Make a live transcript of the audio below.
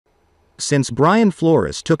Since Brian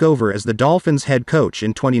Flores took over as the Dolphins head coach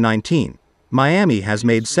in 2019, Miami has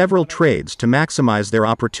made several trades to maximize their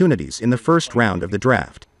opportunities in the first round of the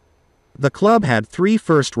draft. The club had 3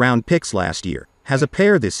 first-round picks last year, has a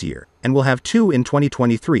pair this year, and will have 2 in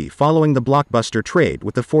 2023 following the blockbuster trade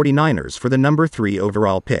with the 49ers for the number 3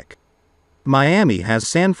 overall pick. Miami has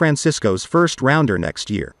San Francisco's first-rounder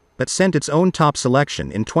next year, but sent its own top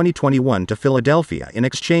selection in 2021 to Philadelphia in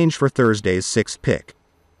exchange for Thursday's 6th pick.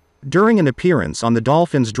 During an appearance on the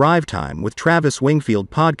Dolphins' Drive Time with Travis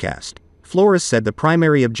Wingfield podcast, Flores said the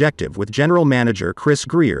primary objective with general manager Chris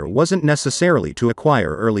Grier wasn't necessarily to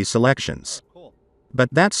acquire early selections. But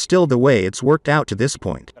that's still the way it's worked out to this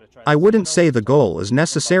point. I wouldn't say the goal is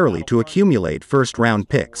necessarily to accumulate first-round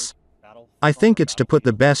picks. I think it's to put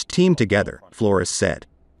the best team together, Flores said.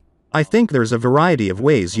 I think there's a variety of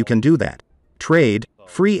ways you can do that. Trade,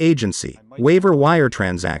 free agency, waiver wire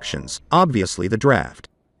transactions, obviously the draft.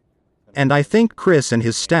 And I think Chris and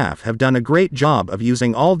his staff have done a great job of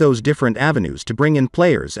using all those different avenues to bring in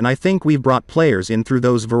players, and I think we've brought players in through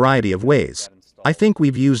those variety of ways. I think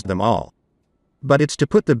we've used them all. But it's to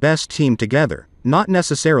put the best team together, not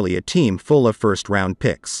necessarily a team full of first-round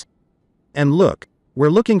picks. And look, we're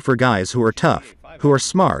looking for guys who are tough, who are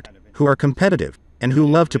smart, who are competitive, and who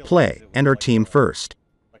love to play, and are team first.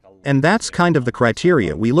 And that's kind of the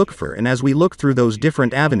criteria we look for, and as we look through those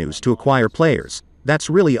different avenues to acquire players,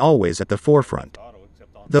 that's really always at the forefront.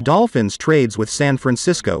 The Dolphins' trades with San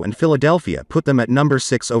Francisco and Philadelphia put them at number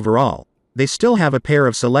 6 overall. They still have a pair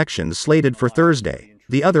of selections slated for Thursday,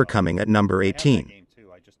 the other coming at number 18.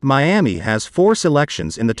 Miami has 4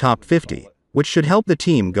 selections in the top 50, which should help the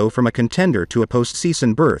team go from a contender to a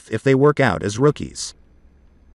postseason berth if they work out as rookies.